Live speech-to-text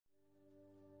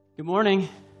Good morning.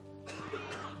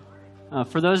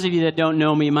 For those of you that don't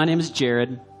know me, my name is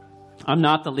Jared. I'm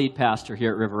not the lead pastor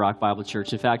here at River Rock Bible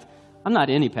Church. In fact, I'm not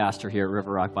any pastor here at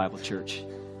River Rock Bible Church.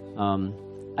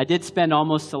 I did spend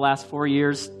almost the last 4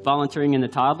 years volunteering in the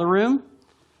toddler room,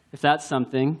 if that's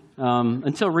something.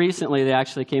 Until recently, they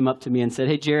actually came up to me and said,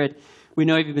 "Hey, Jared, we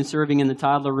know you've been serving in the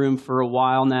toddler room for a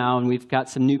while now, and we've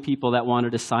got some new people that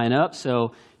wanted to sign up.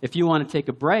 So if you want to take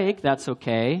a break, that's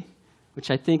okay," which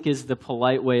I think is the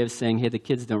polite way of saying, hey, the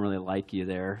kids don't really like you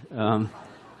there.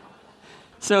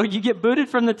 So you get booted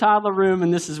from the toddler room,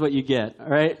 and this is what you get, all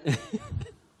right?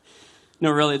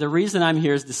 No, really, the reason I'm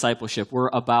here is discipleship. We're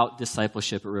about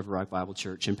discipleship at River Rock Bible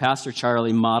Church, and Pastor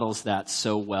Charlie models that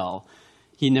so well.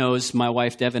 He knows my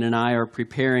wife, Devin, and I are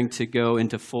preparing to go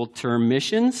into full-term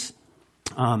missions,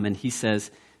 and he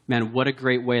says, man, what a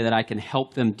great way that I can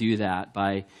help them do that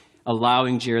by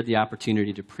allowing Jared the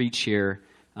opportunity to preach here,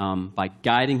 by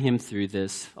guiding him through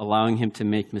this, allowing him to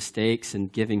make mistakes,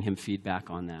 and giving him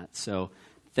feedback on that. So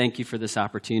thank you for this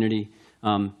opportunity.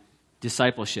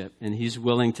 Discipleship, and he's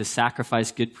willing to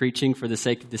sacrifice good preaching for the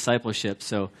sake of discipleship.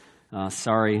 So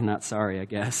sorry, not sorry, I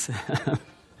guess.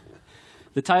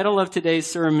 The title of today's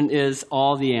sermon is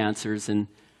All the Answers, and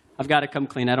I've got to come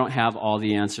clean. I don't have all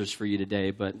the answers for you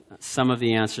today, but some of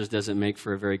the answers doesn't make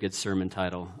for a very good sermon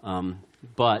title.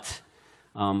 But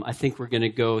I think we're going to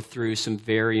go through some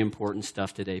very important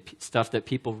stuff today, stuff that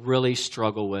people really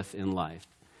struggle with in life.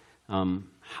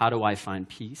 How do I find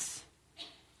peace?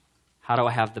 How do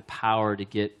I have the power to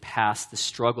get past the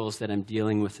struggles that I'm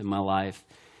dealing with in my life?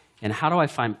 And how do I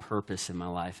find purpose in my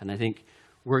life? And I think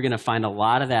we're going to find a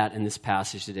lot of that in this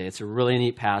passage today. It's a really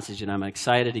neat passage, and I'm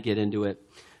excited to get into it.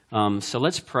 So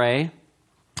let's pray.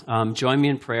 Join me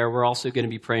in prayer. We're also going to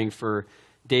be praying for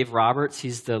Dave Roberts.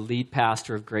 He's the lead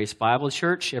pastor of Grace Bible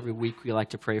Church. Every week we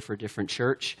like to pray for a different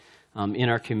church in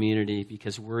our community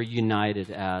because we're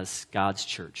united as God's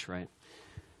church, right?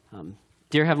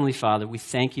 Dear Heavenly Father, we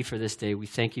thank you for this day. We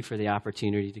thank you for the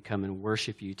opportunity to come and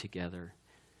worship you together.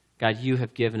 God, you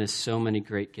have given us so many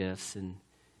great gifts, and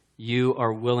you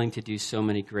are willing to do so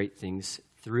many great things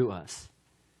through us.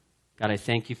 God, I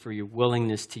thank you for your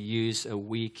willingness to use a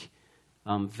weak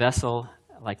vessel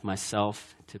like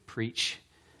myself to preach.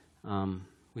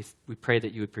 We pray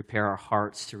that you would prepare our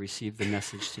hearts to receive the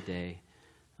message today,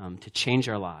 to change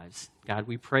our lives. God,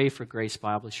 we pray for Grace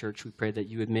Bible Church. We pray that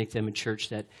you would make them a church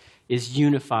that is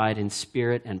unified in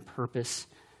spirit and purpose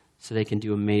so they can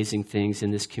do amazing things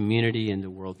in this community and the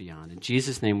world beyond. In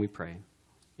Jesus' name we pray.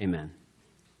 Amen.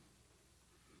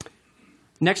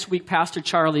 Next week, Pastor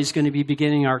Charlie is going to be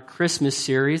beginning our Christmas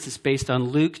series. It's based on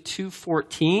Luke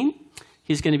 2:14.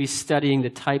 He's going to be studying the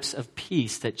types of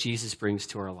peace that Jesus brings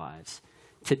to our lives.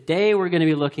 Today, we're going to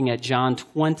be looking at John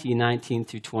 20:19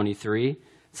 through 23.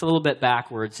 It's a little bit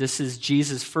backwards. This is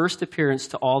Jesus' first appearance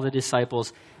to all the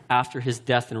disciples after his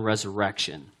death and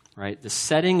resurrection, right? The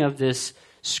setting of this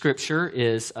scripture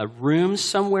is a room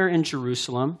somewhere in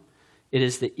Jerusalem. It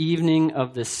is the evening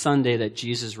of the Sunday that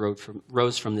Jesus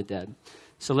rose from the dead.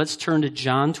 So let's turn to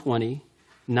John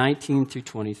 20:19 through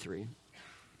 23.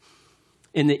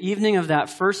 In the evening of that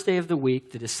first day of the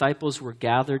week, the disciples were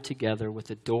gathered together with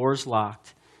the doors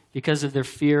locked because of their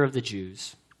fear of the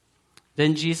Jews.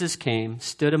 Then Jesus came,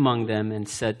 stood among them, and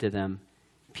said to them,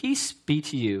 "Peace be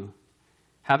to you."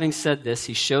 Having said this,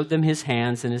 he showed them his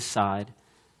hands and his side.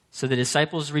 So the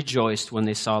disciples rejoiced when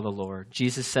they saw the Lord.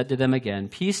 Jesus said to them again,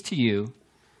 "Peace to you.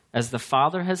 As the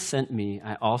Father has sent me,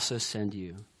 I also send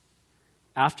you."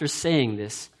 After saying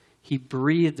this, he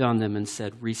breathed on them and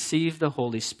said, "Receive the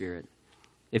Holy Spirit.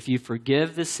 If you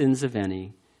forgive the sins of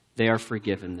any, they are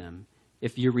forgiven them.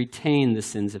 If you retain the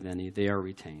sins of any, they are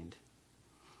retained."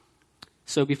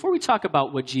 So before we talk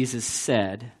about what Jesus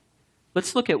said,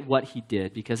 let's look at what he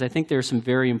did, because I think there are some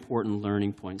very important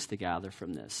learning points to gather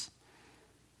from this.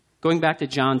 Going back to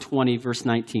John 20, verse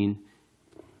 19,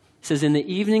 it says, "In the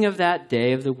evening of that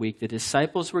day of the week, the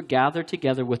disciples were gathered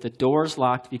together with the doors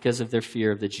locked because of their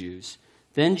fear of the Jews.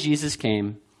 Then Jesus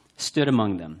came, stood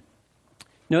among them."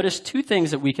 Notice two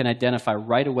things that we can identify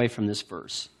right away from this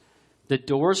verse. The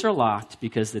doors are locked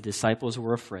because the disciples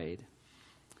were afraid,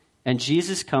 and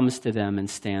Jesus comes to them and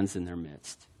stands in their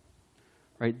midst.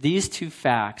 Right? These two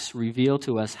facts reveal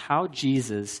to us how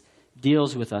Jesus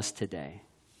deals with us today.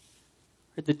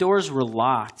 Right? The doors were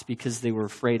locked because they were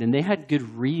afraid, and they had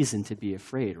good reason to be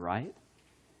afraid, right?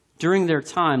 During their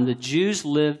time, the Jews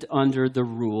lived under the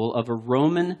rule of a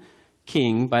Roman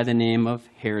king by the name of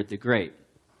Herod the Great.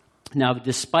 Now,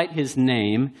 despite his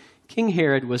name, King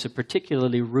Herod was a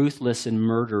particularly ruthless and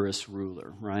murderous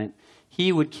ruler, right?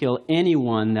 He would kill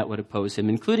anyone that would oppose him,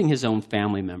 including his own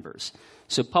family members.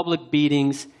 So public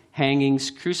beatings,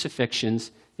 hangings,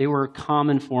 crucifixions, they were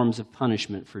common forms of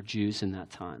punishment for Jews in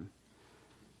that time.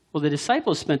 Well, the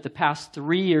disciples spent the past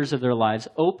 3 years of their lives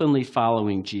openly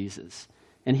following Jesus,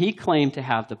 and he claimed to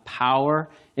have the power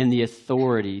and the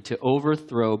authority to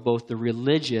overthrow both the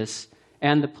religious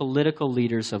and the political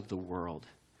leaders of the world.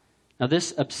 Now,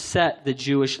 this upset the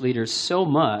Jewish leaders so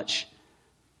much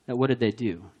that what did they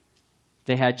do?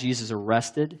 They had Jesus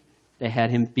arrested, they had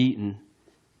him beaten,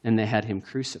 and they had him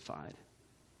crucified.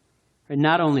 And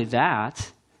not only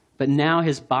that, but now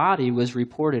his body was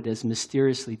reported as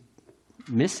mysteriously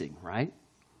missing, right?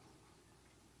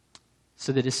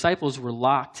 So the disciples were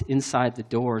locked inside the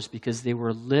doors because they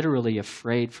were literally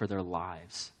afraid for their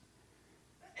lives.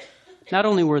 Not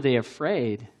only were they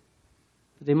afraid,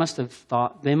 but they must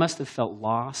have felt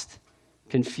lost,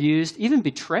 confused, even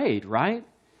betrayed, right?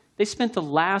 They spent the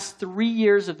last 3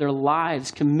 years of their lives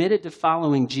committed to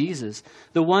following Jesus,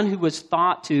 the one who was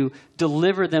thought to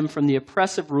deliver them from the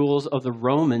oppressive rules of the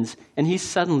Romans, and he's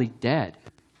suddenly dead.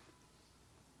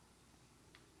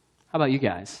 How about you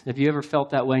guys? Have you ever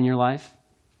felt that way in your life?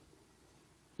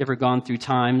 You ever gone through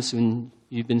times when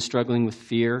you've been struggling with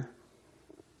fear?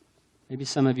 Maybe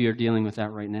some of you are dealing with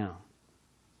that right now.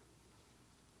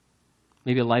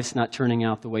 Maybe life's not turning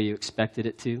out the way you expected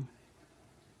it to.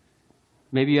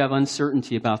 Maybe you have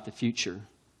uncertainty about the future.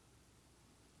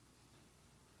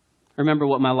 I remember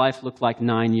what my life looked like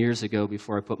 9 years ago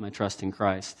before I put my trust in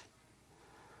Christ.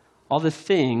 All the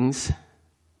things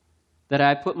that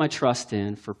I put my trust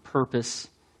in for purpose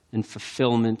and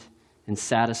fulfillment and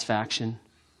satisfaction,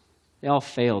 they all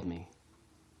failed me.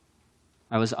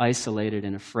 I was isolated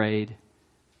and afraid.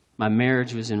 My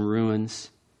marriage was in ruins.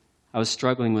 I was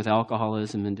struggling with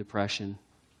alcoholism and depression.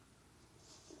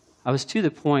 I was to the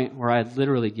point where I had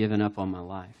literally given up on my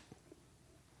life.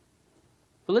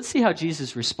 But let's see how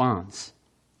Jesus responds.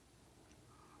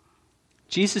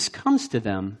 Jesus comes to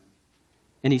them,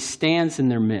 and he stands in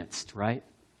their midst, right?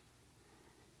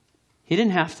 He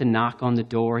didn't have to knock on the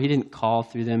door. He didn't call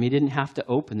through them. He didn't have to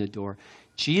open the door.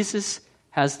 Jesus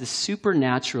has the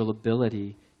supernatural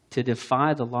ability to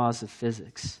defy the laws of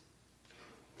physics.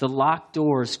 The locked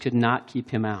doors could not keep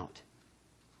him out.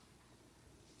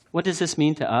 What does this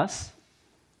mean to us?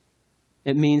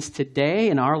 It means today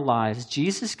in our lives,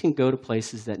 Jesus can go to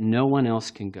places that no one else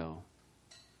can go.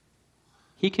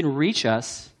 He can reach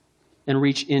us and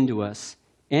reach into us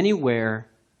anywhere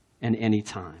and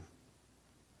anytime.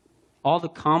 All the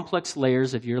complex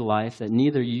layers of your life that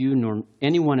neither you nor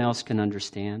anyone else can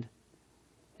understand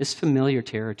is familiar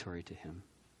territory to him.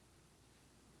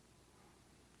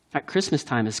 In fact, Christmas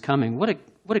time is coming. What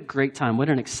a great time. What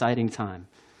an exciting time.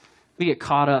 We get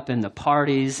caught up in the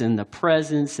parties and the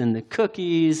presents and the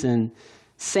cookies and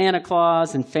Santa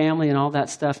Claus and family and all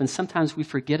that stuff, and sometimes we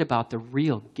forget about the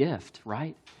real gift,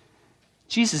 right?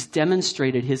 Jesus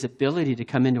demonstrated his ability to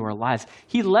come into our lives.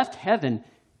 He left heaven,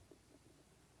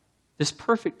 this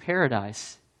perfect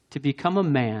paradise, to become a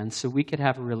man so we could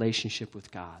have a relationship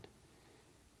with God.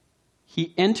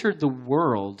 He entered the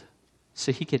world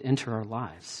so he could enter our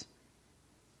lives.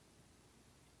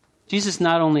 Jesus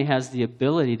not only has the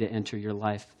ability to enter your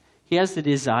life, he has the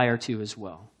desire to as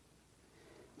well.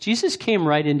 Jesus came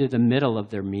right into the middle of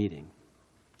their meeting.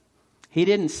 He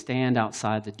didn't stand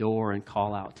outside the door and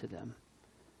call out to them.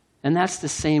 And that's the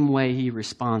same way he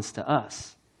responds to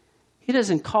us. He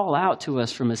doesn't call out to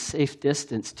us from a safe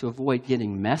distance to avoid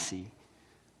getting messy,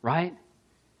 right?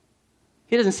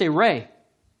 He doesn't say, Ray,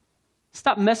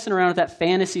 stop messing around with that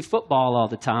fantasy football all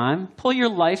the time. Pull your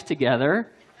life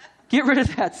together. Get rid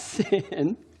of that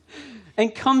sin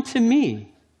and come to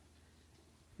me.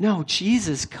 No,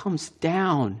 Jesus comes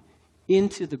down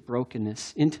into the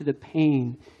brokenness, into the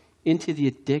pain, into the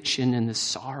addiction and the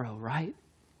sorrow, right?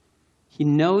 He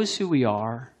knows who we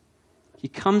are. He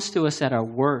comes to us at our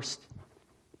worst,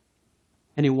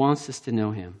 and he wants us to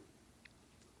know him.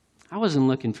 I wasn't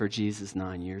looking for Jesus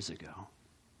 9 years ago.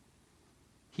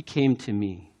 He came to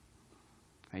me.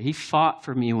 Right? He fought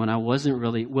for me when I wasn't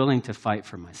really willing to fight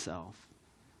for myself.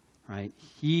 Right?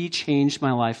 He changed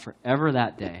my life forever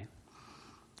that day.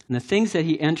 And the things that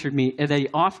he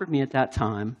offered me at that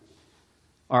time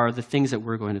are the things that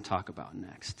we're going to talk about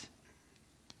next.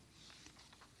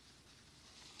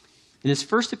 In his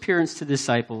first appearance to the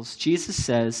disciples, Jesus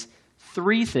says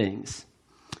 3 things.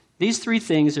 These 3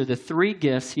 things are the 3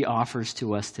 gifts he offers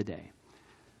to us today.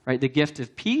 Right? The gift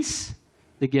of peace,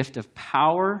 the gift of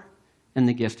power, and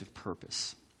the gift of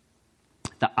purpose.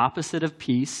 The opposite of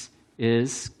peace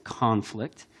is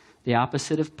conflict. The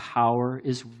opposite of power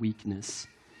is weakness.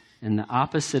 And the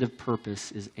opposite of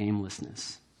purpose is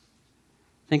aimlessness.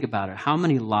 Think about it. How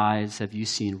many lives have you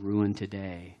seen ruined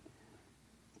today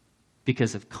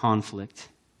because of conflict,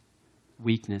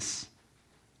 weakness,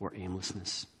 or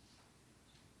aimlessness.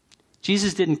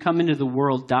 Jesus didn't come into the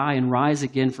world, die, and rise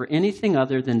again for anything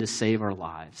other than to save our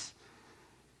lives.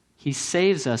 He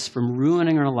saves us from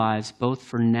ruining our lives both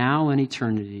for now and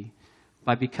eternity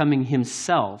by becoming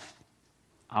himself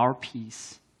our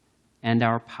peace and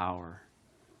our power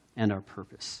and our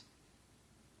purpose.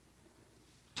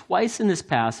 Twice in this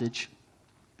passage,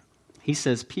 he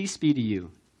says, "Peace be to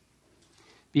you."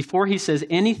 Before he says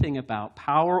anything about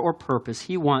power or purpose,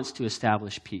 he wants to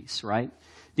establish peace, right?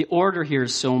 The order here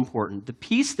is so important. The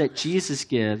peace that Jesus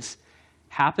gives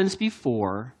happens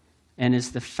before and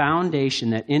is the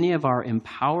foundation that any of our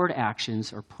empowered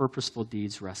actions or purposeful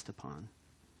deeds rest upon.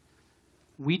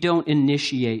 We don't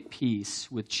initiate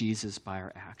peace with Jesus by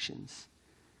our actions.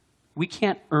 We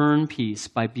can't earn peace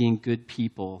by being good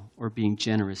people or being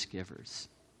generous givers.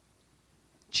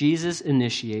 Jesus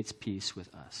initiates peace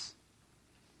with us.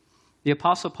 The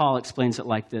Apostle Paul explains it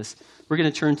like this. We're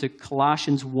going to turn to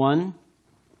Colossians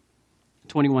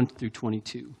 1:21 through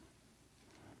 22.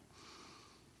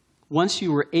 Once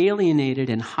you were alienated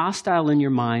and hostile in your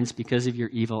minds because of your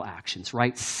evil actions,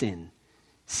 right? Sin.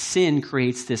 Sin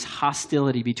creates this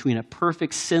hostility between a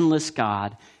perfect, sinless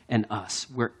God and us.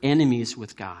 We're enemies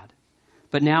with God.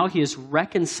 But now he has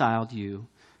reconciled you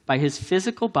by his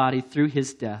physical body through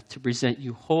his death to present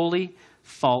you holy,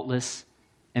 faultless,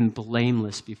 and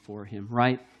blameless before him,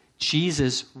 right?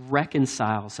 Jesus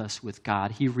reconciles us with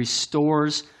God. He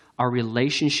restores our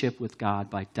relationship with God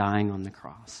by dying on the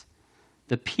cross.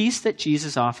 The peace that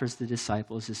Jesus offers the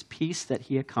disciples is peace that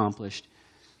he accomplished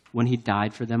when he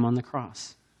died for them on the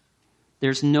cross.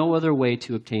 There's no other way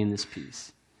to obtain this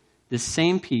peace. This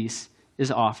same peace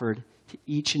is offered to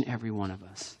each and every one of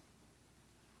us.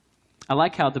 I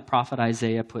like how the prophet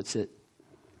Isaiah puts it.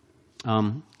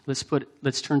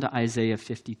 Let's turn to Isaiah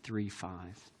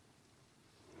 53:5.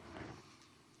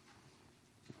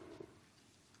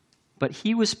 But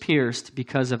he was pierced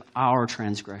because of our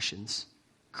transgressions,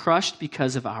 crushed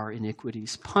because of our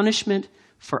iniquities. Punishment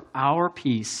for our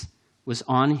peace was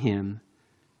on him,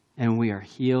 and we are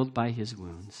healed by his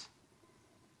wounds.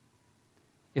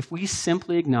 If we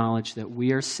simply acknowledge that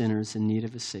we are sinners in need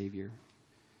of a Savior,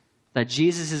 that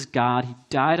Jesus is God, he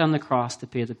died on the cross to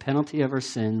pay the penalty of our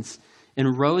sins,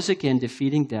 and rose again,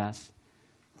 defeating death,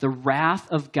 the wrath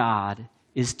of God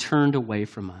is turned away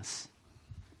from us.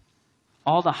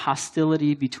 All the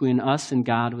hostility between us and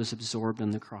God was absorbed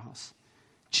on the cross.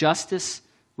 Justice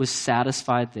was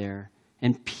satisfied there,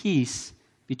 and peace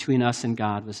between us and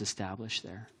God was established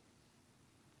there.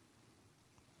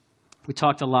 We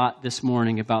talked a lot this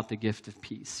morning about the gift of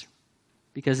peace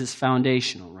because it's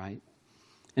foundational, right?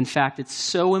 In fact, it's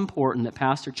so important that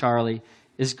Pastor Charlie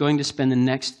is going to spend the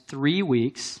next 3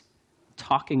 weeks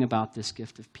talking about this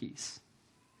gift of peace.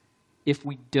 If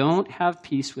we don't have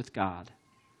peace with God,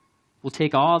 we'll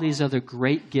take all these other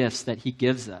great gifts that he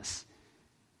gives us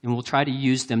and we'll try to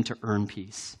use them to earn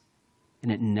peace.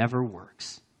 And it never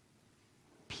works.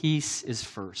 Peace is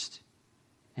first,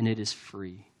 and it is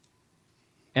free.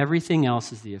 Everything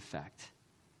else is the effect.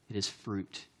 It is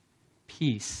fruit.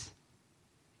 Peace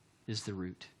is the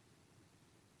root.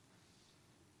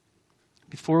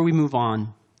 Before we move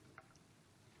on,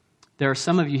 there are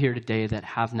some of you here today that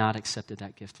have not accepted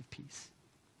that gift of peace.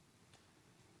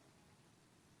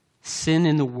 Sin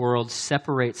in the world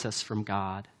separates us from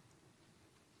God.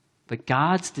 But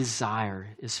God's desire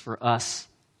is for us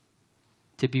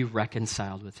to be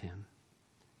reconciled with him.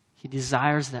 He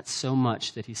desires that so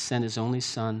much that he sent his only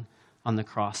son on the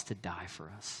cross to die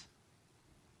for us.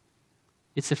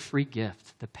 It's a free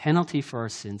gift. The penalty for our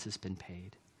sins has been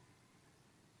paid.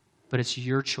 But it's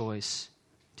your choice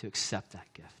to accept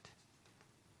that gift.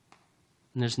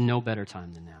 And there's no better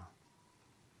time than now.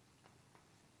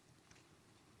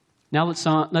 Now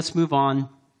let's move on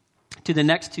to the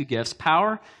next two gifts,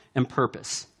 power and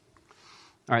purpose.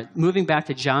 All right, moving back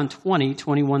to John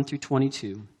 20:21 through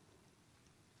 22.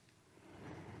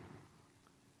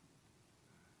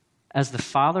 As the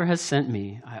Father has sent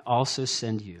me, I also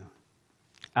send you.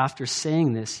 After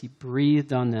saying this, he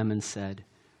breathed on them and said,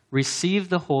 receive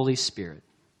the Holy Spirit.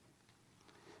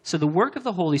 So the work of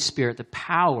the Holy Spirit, the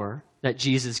power that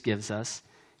Jesus gives us,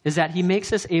 is that he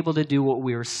makes us able to do what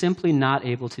we are simply not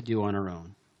able to do on our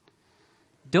own.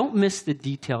 Don't miss the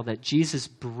detail that Jesus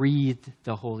breathed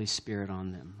the Holy Spirit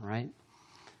on them, right?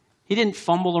 He didn't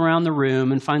fumble around the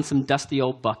room and find some dusty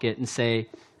old bucket and say,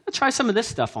 let's try some of this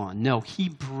stuff on. No, he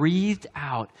breathed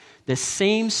out the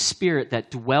same Spirit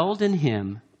that dwelled in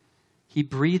him. He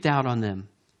breathed out on them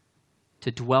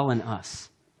to dwell in us.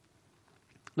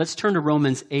 Let's turn to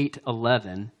Romans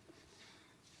 8:11.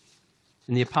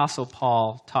 And the Apostle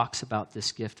Paul talks about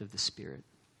this gift of the Spirit.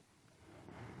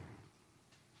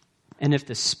 And if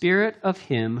the Spirit of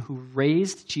him who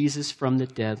raised Jesus from the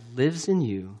dead lives in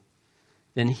you,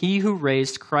 then he who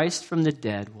raised Christ from the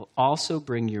dead will also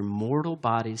bring your mortal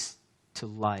bodies to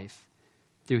life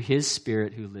through his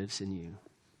Spirit who lives in you.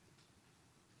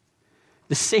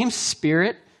 The same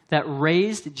Spirit that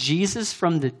raised Jesus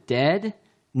from the dead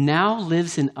now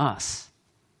lives in us.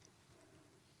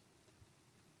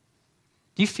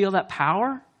 Do you feel that power?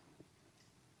 Or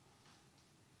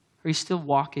are you still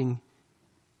walking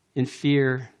in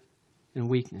fear and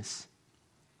weakness?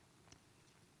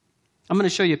 I'm going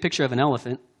to show you a picture of an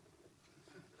elephant.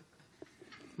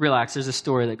 Relax, there's a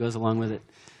story that goes along with it.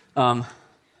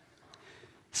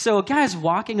 So a guy's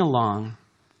walking along,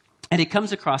 and he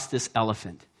comes across this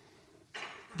elephant.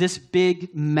 This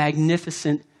big,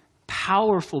 magnificent,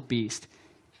 powerful beast.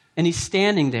 And he's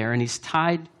standing there, and he's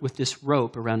tied with this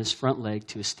rope around his front leg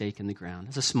to a stake in the ground.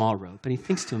 It's a small rope. And he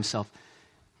thinks to himself,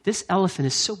 this elephant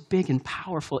is so big and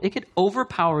powerful, it could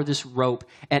overpower this rope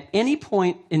at any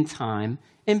point in time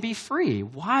and be free.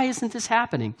 Why isn't this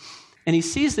happening? And he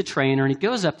sees the trainer, and he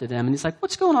goes up to them, and he's like,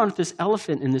 what's going on with this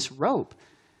elephant and this rope?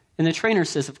 And the trainer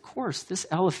says, of course, this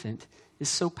elephant is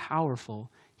so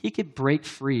powerful, he could break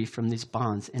free from these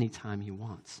bonds anytime he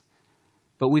wants.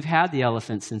 But we've had the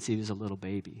elephant since he was a little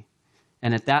baby.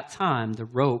 And at that time, the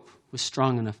rope was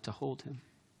strong enough to hold him.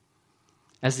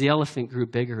 As the elephant grew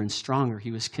bigger and stronger, he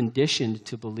was conditioned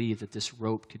to believe that this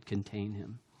rope could contain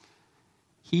him.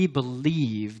 He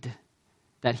believed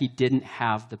that he didn't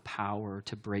have the power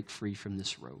to break free from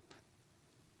this rope.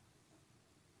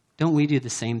 Don't we do the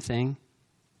same thing?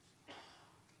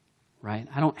 Right?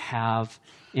 I don't have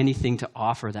anything to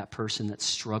offer that person that's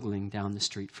struggling down the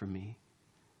street from me.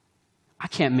 I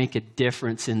can't make a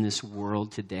difference in this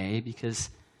world today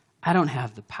because I don't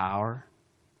have the power.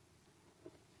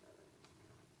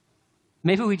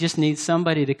 Maybe we just need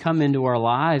somebody to come into our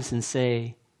lives and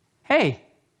say, hey,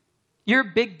 you're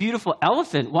a big, beautiful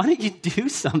elephant. Why don't you do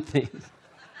something?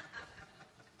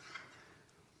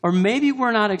 Or maybe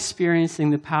we're not experiencing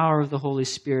the power of the Holy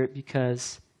Spirit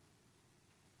because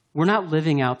we're not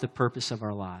living out the purpose of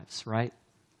our lives, right?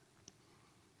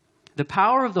 The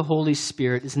power of the Holy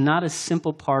Spirit is not a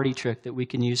simple party trick that we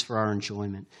can use for our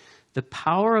enjoyment. The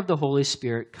power of the Holy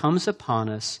Spirit comes upon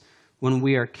us when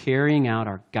we are carrying out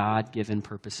our God-given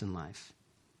purpose in life.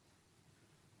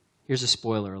 Here's a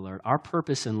spoiler alert. Our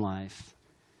purpose in life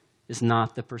is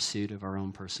not the pursuit of our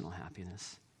own personal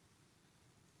happiness.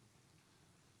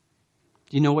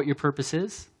 Do you know what your purpose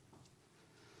is?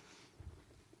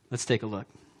 Let's take a look.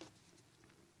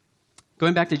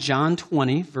 Going back to John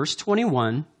 20, verse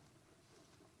 21,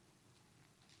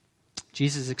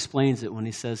 Jesus explains it when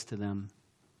he says to them,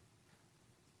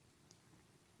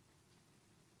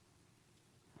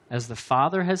 as the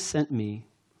Father has sent me,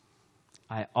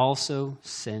 I also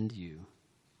send you.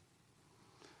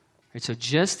 Right, so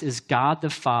just as God the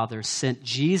Father sent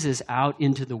Jesus out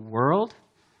into the world,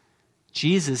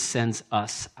 Jesus sends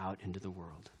us out into the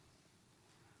world.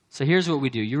 So here's what we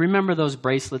do. You remember those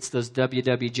bracelets, those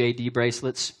WWJD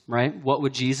bracelets, right? What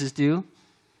would Jesus do?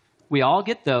 We all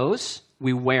get those.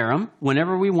 We wear them.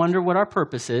 Whenever we wonder what our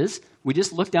purpose is, we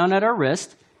just look down at our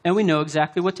wrist and we know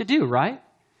exactly what to do, right?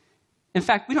 In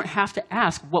fact, we don't have to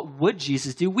ask, what would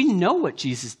Jesus do? We know what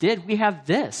Jesus did. We have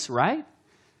this, right?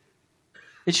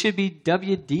 It should be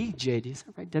WDJD. Is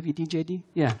that right? WDJD?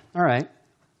 Yeah, all right.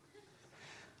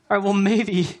 All right, well,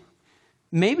 maybe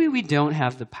we don't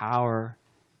have the power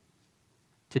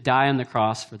to die on the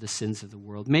cross for the sins of the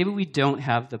world. Maybe we don't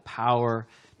have the power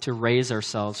to raise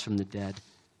ourselves from the dead.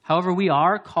 However, we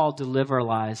are called to live our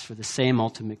lives for the same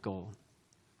ultimate goal.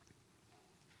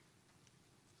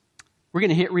 We're going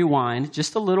to hit rewind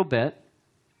just a little bit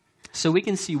so we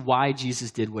can see why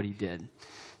Jesus did what he did.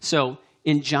 So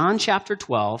in John chapter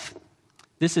 12,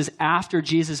 this is after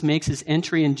Jesus makes his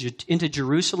entry into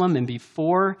Jerusalem and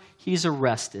before he's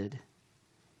arrested.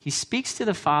 He speaks to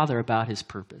the Father about his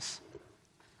purpose.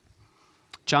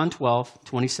 John 12,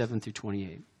 27 through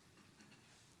 28.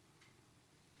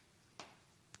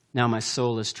 Now my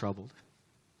soul is troubled.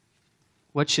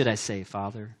 What should I say,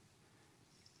 Father?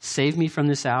 Save me from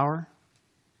this hour?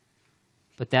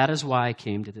 But that is why I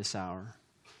came to this hour.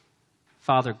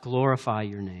 Father, glorify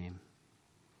your name.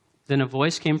 Then a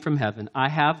voice came from heaven. I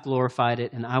have glorified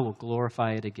it, and I will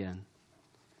glorify it again.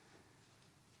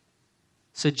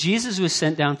 So Jesus was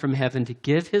sent down from heaven to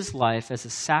give his life as a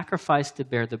sacrifice to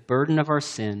bear the burden of our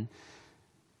sin,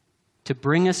 to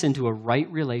bring us into a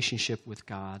right relationship with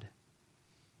God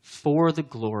for the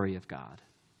glory of God.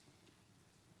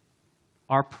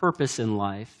 Our purpose in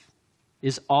life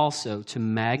is also to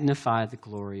magnify the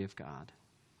glory of God.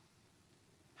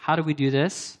 How do we do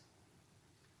this?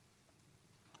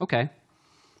 Okay.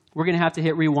 We're going to have to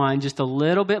hit rewind just a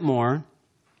little bit more,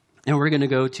 and we're going to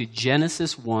go to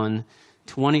Genesis 1,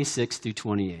 26 through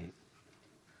 28.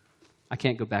 I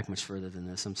can't go back much further than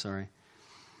this. I'm sorry.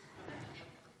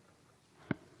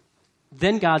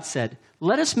 Then God said,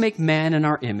 "Let us make man in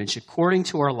our image, according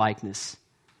to our likeness.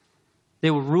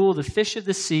 They will rule the fish of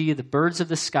the sea, the birds of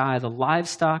the sky, the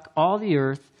livestock, all the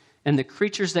earth, and the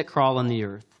creatures that crawl on the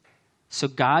earth." So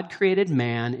God created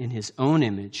man in his own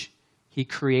image. He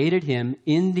created him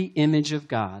in the image of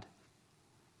God.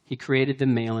 He created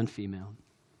them male and female.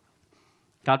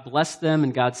 God blessed them,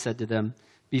 and God said to them,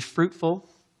 "Be fruitful,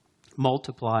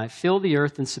 multiply, fill the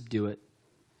earth and subdue it.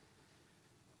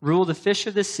 Rule the fish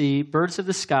of the sea, birds of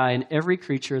the sky, and every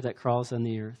creature that crawls on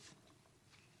the earth."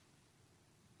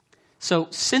 So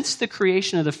since the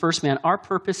creation of the first man, our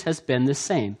purpose has been the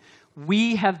same.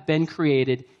 We have been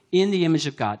created in the image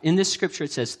of God. In this scripture,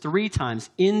 it says 3 times,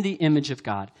 in the image of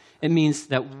God. It means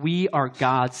that we are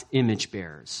God's image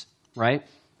bearers, right?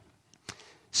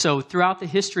 So throughout the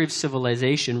history of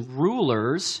civilization,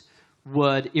 rulers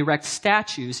would erect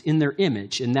statues in their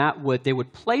image, and they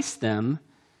would place them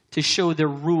to show their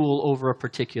rule over a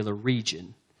particular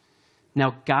region.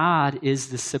 Now, God is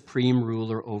the supreme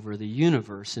ruler over the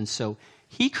universe, and so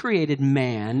he created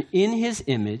man in his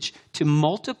image to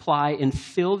multiply and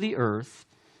fill the earth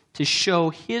to show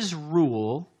his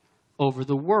rule over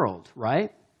the world,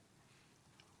 right?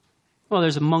 Well,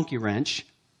 there's a monkey wrench.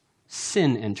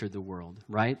 Sin entered the world,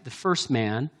 right? The first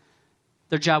man,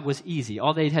 their job was easy.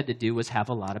 All they had to do was have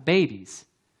a lot of babies.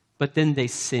 But then they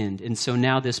sinned. And so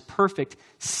now this perfect,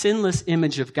 sinless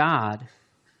image of God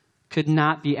could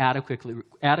not be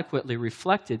adequately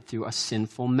reflected through a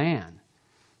sinful man.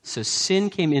 So sin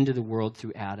came into the world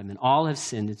through Adam, and all have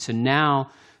sinned. And so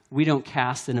now we don't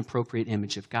cast an appropriate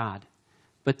image of God.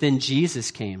 But then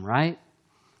Jesus came, right?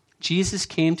 Jesus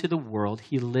came to the world.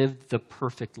 He lived the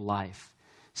perfect life.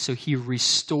 So he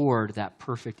restored that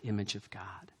perfect image of God.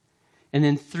 And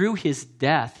then through his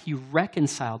death, he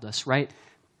reconciled us, right?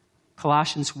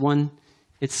 Colossians 1,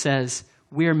 it says,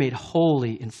 we are made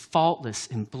holy and faultless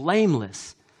and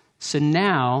blameless. So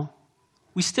now,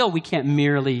 we can't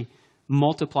merely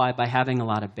multiply by having a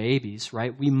lot of babies,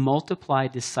 right? We multiply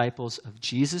disciples of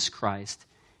Jesus Christ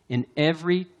in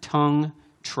every tongue,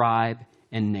 tribe,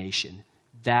 and nation.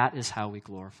 That is how we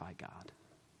glorify God.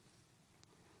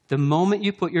 The moment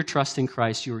you put your trust in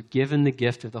Christ, you are given the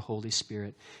gift of the Holy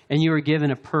Spirit, and you are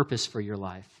given a purpose for your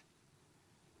life.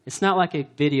 It's not like a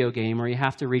video game where you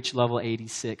have to reach level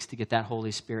 86 to get that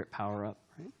Holy Spirit power up,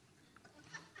 right?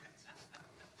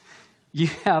 You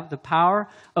have the power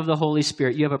of the Holy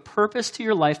Spirit. You have a purpose to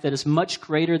your life that is much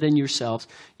greater than yourselves.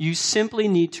 You simply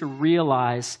need to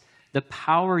realize the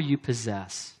power you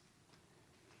possess.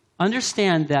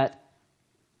 Understand that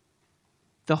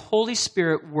the Holy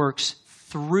Spirit works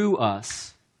through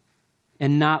us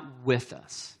and not with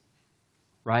us,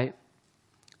 right?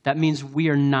 That means we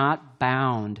are not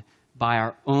bound by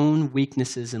our own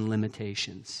weaknesses and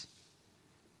limitations.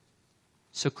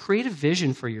 So create a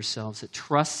vision for yourselves that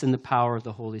trusts in the power of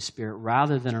the Holy Spirit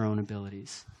rather than our own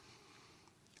abilities.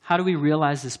 How do we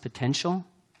realize this potential?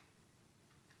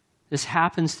 This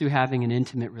happens through having an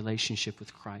intimate relationship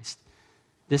with Christ.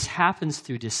 This happens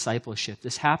through discipleship.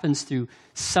 This happens through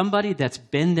somebody that's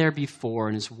been there before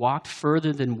and has walked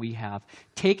further than we have,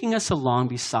 taking us along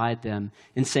beside them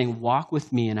and saying, walk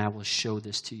with me and I will show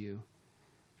this to you.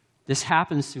 This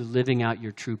happens through living out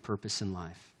your true purpose in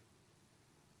life.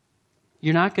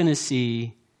 You're not going to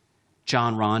see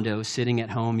John Rondo sitting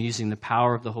at home using the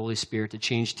power of the Holy Spirit to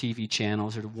change TV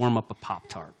channels or to warm up a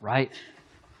Pop-Tart, right?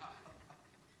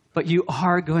 But you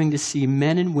are going to see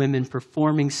men and women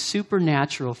performing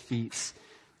supernatural feats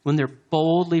when they're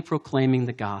boldly proclaiming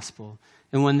the gospel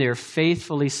and when they're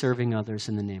faithfully serving others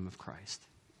in the name of Christ.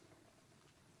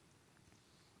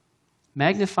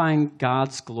 Magnifying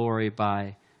God's glory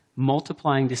by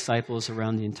multiplying disciples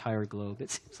around the entire globe, it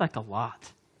seems like a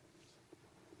lot.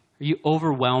 Are you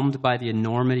overwhelmed by the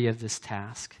enormity of this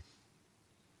task?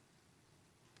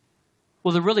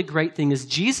 Well, the really great thing is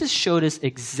Jesus showed us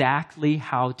exactly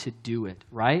how to do it,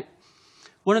 right?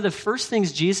 One of the first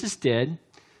things Jesus did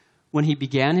when he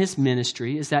began his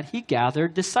ministry is that he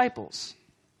gathered disciples,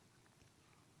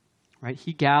 right?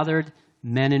 He gathered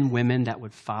men and women that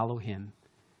would follow him.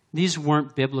 These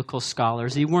weren't biblical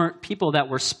scholars. They weren't people that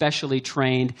were specially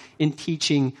trained in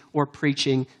teaching or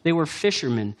preaching. They were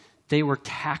fishermen. They were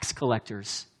tax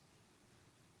collectors.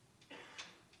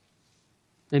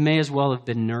 They may as well have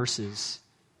been nurses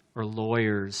or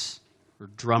lawyers or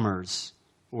drummers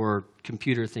or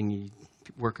computer thingy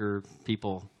worker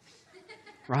people,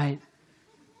 right?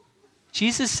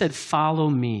 Jesus said, follow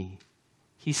me.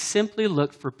 He simply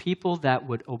looked for people that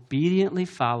would obediently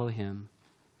follow him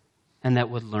and that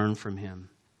would learn from him.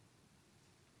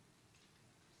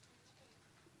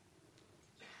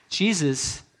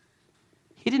 Jesus,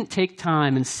 he didn't take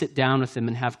time and sit down with them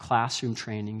and have classroom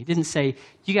training. He didn't say,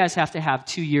 you guys have to have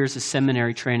 2 years of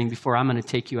seminary training before I'm going to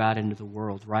take you out into the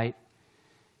world, right?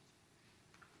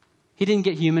 He didn't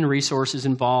get human resources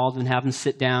involved and have them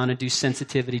sit down and do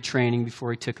sensitivity training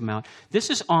before he took them out. This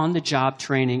is on-the-job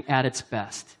training at its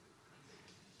best.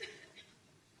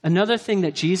 Another thing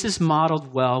that Jesus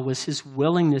modeled well was his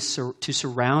willingness to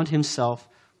surround himself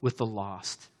with the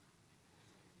lost.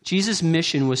 Jesus'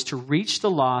 mission was to reach the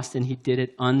lost, and he did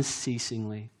it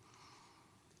unceasingly.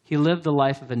 He lived the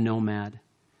life of a nomad.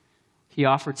 He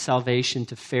offered salvation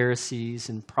to Pharisees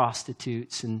and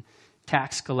prostitutes and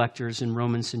tax collectors and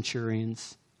Roman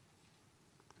centurions.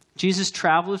 Jesus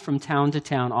traveled from town to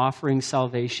town offering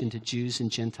salvation to Jews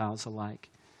and Gentiles alike.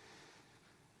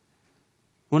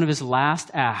 One of his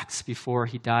last acts before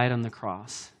he died on the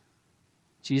cross,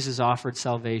 Jesus offered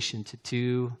salvation to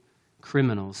 2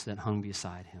 criminals that hung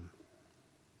beside him.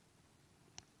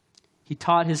 He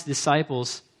taught his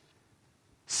disciples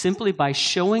simply by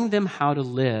showing them how to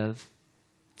live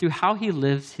through how he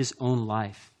lived his own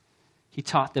life. He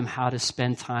taught them how to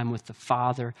spend time with the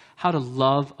Father, how to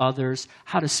love others,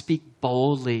 how to speak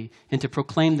boldly, and to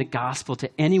proclaim the gospel to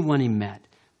anyone he met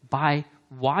by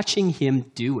watching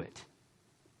him do it.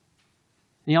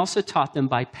 And he also taught them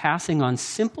by passing on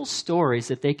simple stories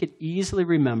that they could easily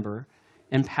remember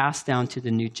and pass down to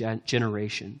the new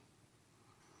generation.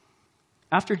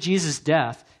 After Jesus'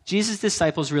 death, Jesus'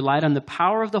 disciples relied on the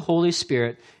power of the Holy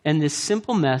Spirit and this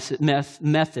simple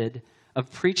method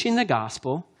of preaching the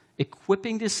gospel,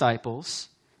 equipping disciples,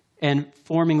 and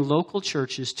forming local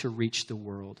churches to reach the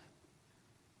world.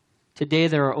 Today,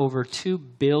 there are over 2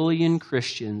 billion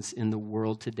Christians in the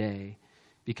world today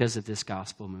because of this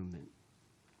gospel movement.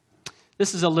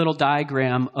 This is a little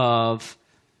diagram of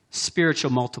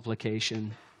spiritual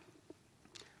multiplication.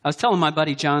 I was telling my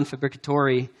buddy John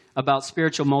Fabricatori about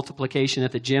spiritual multiplication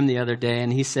at the gym the other day,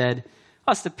 and he said,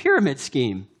 oh, it's the pyramid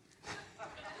scheme.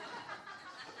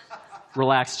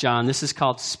 Relax, John. This is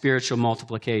called spiritual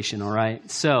multiplication, all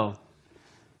right? So,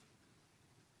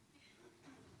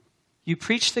 you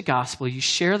preach the gospel, you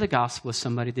share the gospel with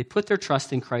somebody, they put their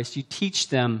trust in Christ, you teach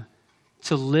them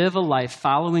to live a life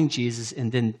following Jesus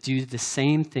and then do the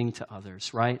same thing to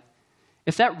others, right?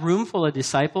 If that room full of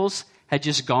disciples had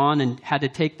just gone and had to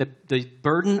take the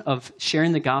burden of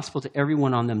sharing the gospel to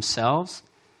everyone on themselves,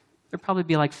 there'd probably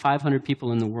be like 500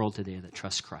 people in the world today that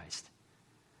trust Christ.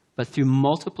 But through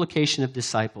multiplication of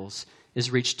disciples is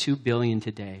reached 2 billion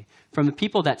today. From the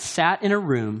people that sat in a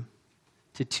room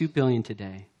to 2 billion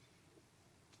today.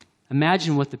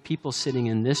 Imagine what the people sitting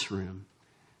in this room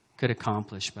could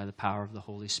accomplish by the power of the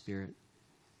Holy Spirit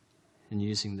in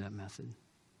using that method.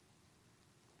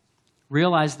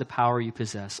 Realize the power you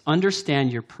possess.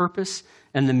 Understand your purpose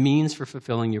and the means for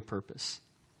fulfilling your purpose.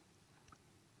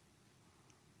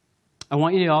 I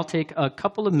want you to all take a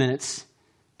couple of minutes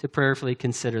to prayerfully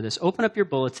consider this. Open up your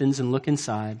bulletins and look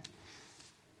inside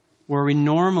where we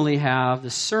normally have the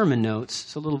sermon notes.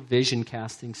 It's a little vision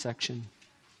casting section.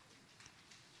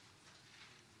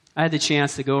 I had the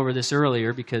chance to go over this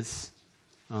earlier because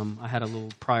I had a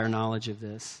little prior knowledge of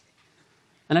this.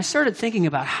 And I started thinking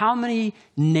about how many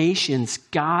nations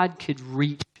God could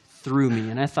reach through me.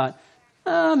 And I thought,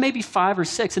 maybe 5 or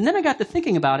 6. And then I got to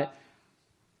thinking about it.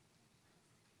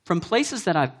 From places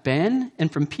that I've been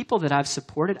and from people that I've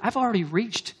supported, I've already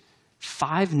reached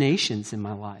 5 nations in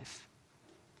my life,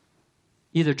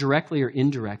 either directly or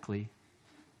indirectly.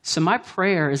 So my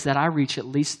prayer is that I reach at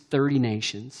least 30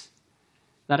 nations,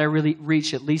 that I really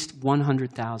reach at least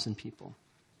 100,000 people.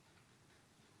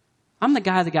 I'm the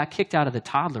guy that got kicked out of the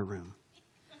toddler room.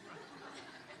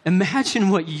 Imagine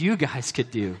what you guys could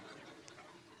do.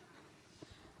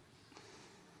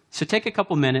 So take a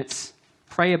couple minutes,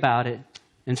 pray about it,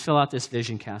 and fill out this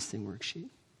vision casting worksheet.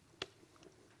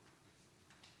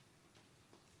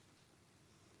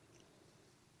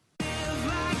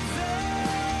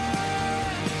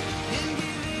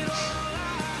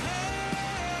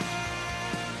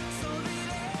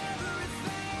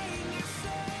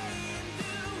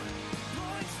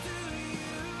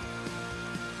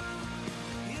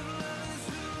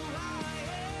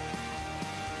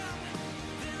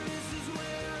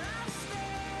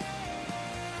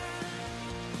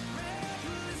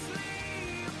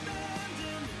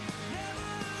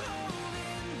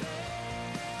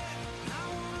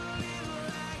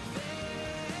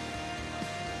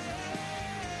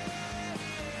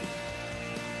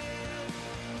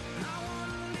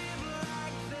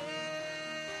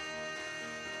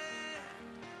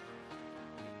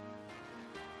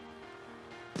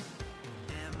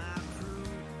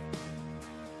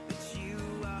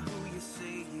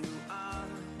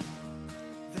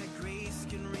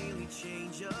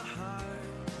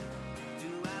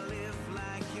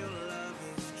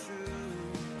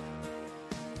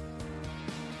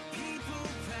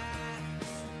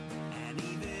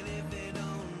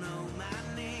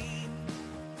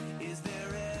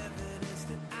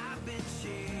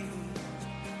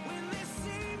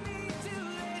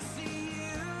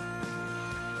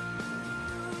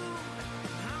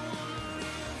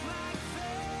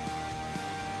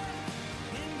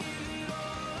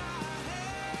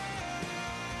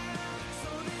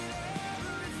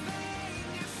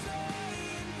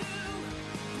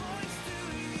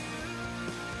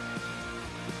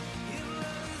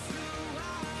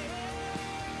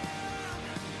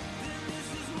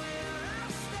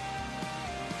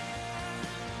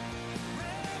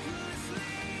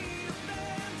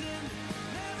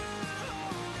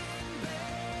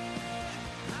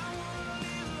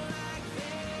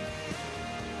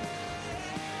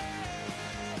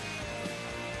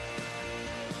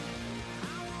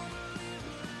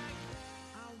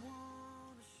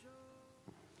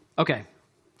 Okay.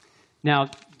 Now,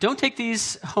 don't take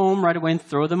these home right away and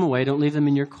throw them away. Don't leave them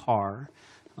in your car.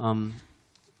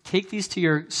 Take these to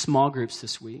your small groups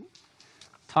this week.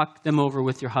 Talk them over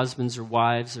with your husbands or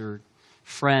wives or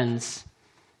friends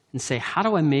and say, how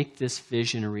do I make this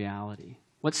vision a reality?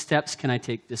 What steps can I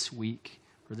take this week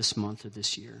or this month or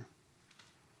this year?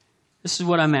 This is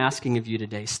what I'm asking of you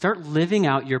today. Start living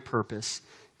out your purpose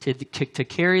to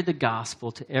carry the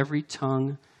gospel to every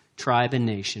tongue, tribe, and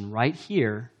nation right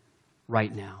here,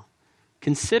 right now.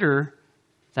 Consider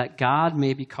that God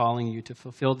may be calling you to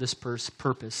fulfill this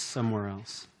purpose somewhere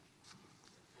else.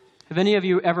 Have any of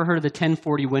you ever heard of the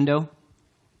 1040 window?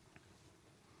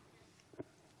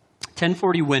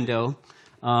 1040 window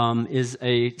is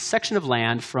a section of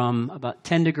land from about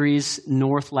 10 degrees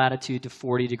north latitude to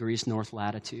 40 degrees north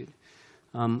latitude.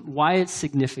 Why it's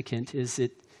significant is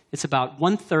it's about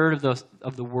 1/3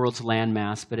 of the world's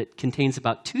landmass, but it contains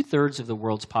about 2/3 of the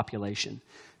world's population.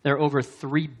 There are over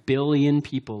 3 billion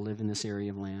people live in this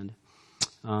area of land.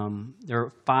 There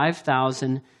are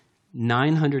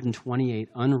 5,928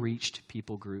 unreached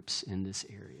people groups in this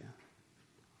area.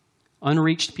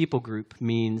 Unreached people group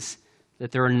means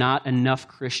that there are not enough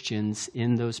Christians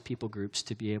in those people groups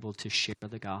to be able to share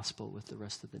the gospel with the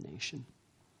rest of the nation.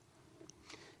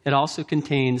 It also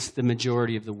contains the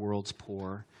majority of the world's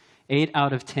poor. 8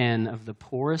 out of 10 of the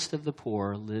poorest of the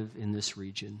poor live in this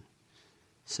region.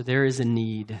 So there is a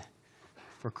need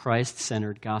for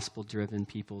Christ-centered, gospel-driven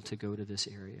people to go to this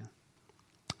area.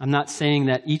 I'm not saying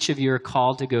that each of you are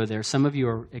called to go there. Some of you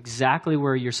are exactly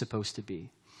where you're supposed to be,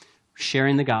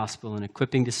 sharing the gospel and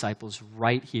equipping disciples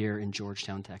right here in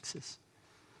Georgetown, Texas.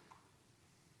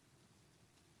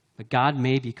 But God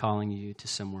may be calling you to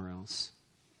somewhere else.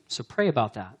 So pray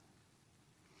about that.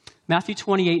 Matthew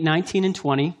 28:19 and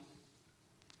 20,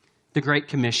 the Great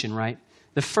Commission, right?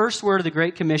 The first word of the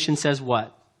Great Commission says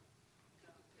what?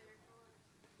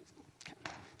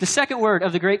 The second word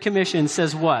of the Great Commission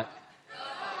says what?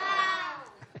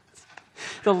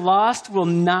 The lost will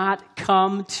not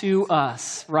come to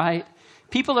us, right?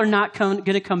 People are not going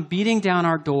to come beating down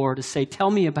our door to say, tell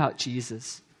me about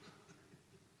Jesus.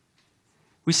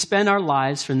 We spend our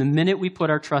lives from the minute we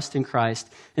put our trust in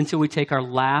Christ until we take our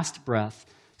last breath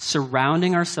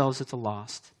surrounding ourselves with the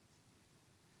lost,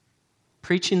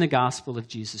 preaching the gospel of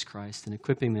Jesus Christ and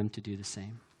equipping them to do the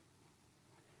same.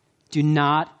 Do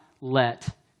not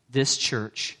let this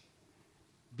church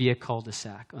be a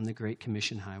cul-de-sac on the Great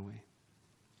Commission highway.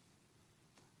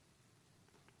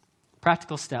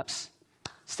 Practical steps.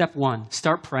 Step 1,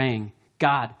 start praying.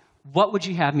 God, what would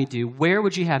you have me do? Where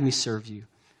would you have me serve you?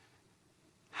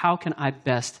 How can I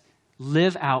best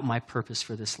live out my purpose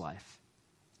for this life?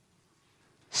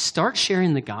 Start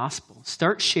sharing the gospel.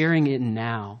 Start sharing it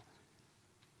now.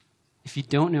 If you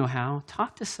don't know how,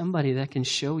 talk to somebody that can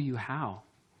show you how.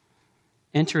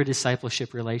 Enter a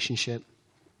discipleship relationship.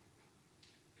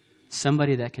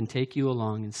 Somebody that can take you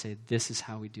along and say, this is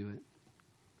how we do it.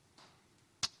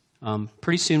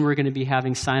 Pretty soon we're going to be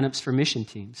having sign-ups for mission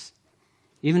teams.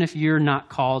 Even if you're not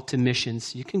called to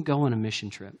missions, you can go on a mission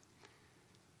trip.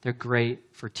 They're great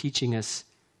for teaching us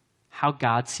how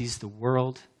God sees the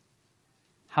world,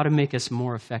 how to make us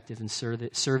more effective in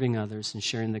serving others and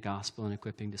sharing the gospel and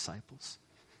equipping disciples.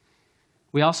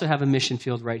 We also have a mission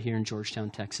field right here in Georgetown,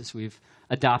 Texas. We've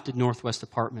adopted Northwest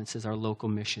Apartments as our local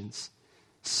missions.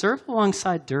 Serve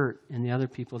alongside Dirt and the other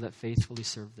people that faithfully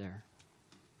serve there.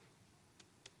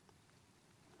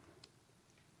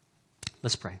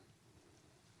 Let's pray.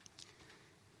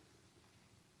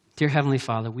 Dear Heavenly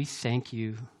Father, we thank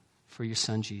you for your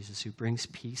Son, Jesus, who brings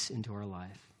peace into our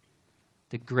life.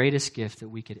 The greatest gift that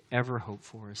we could ever hope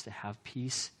for is to have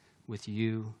peace with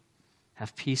you,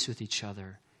 have peace with each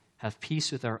other, have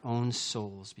peace with our own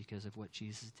souls because of what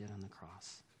Jesus did on the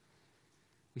cross.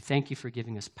 We thank you for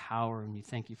giving us power, and we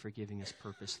thank you for giving us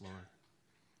purpose, Lord.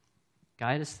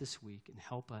 Guide us this week and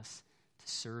help us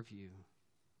to serve you,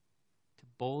 to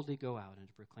boldly go out and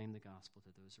to proclaim the gospel to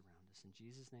those around us. In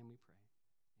Jesus' name we pray.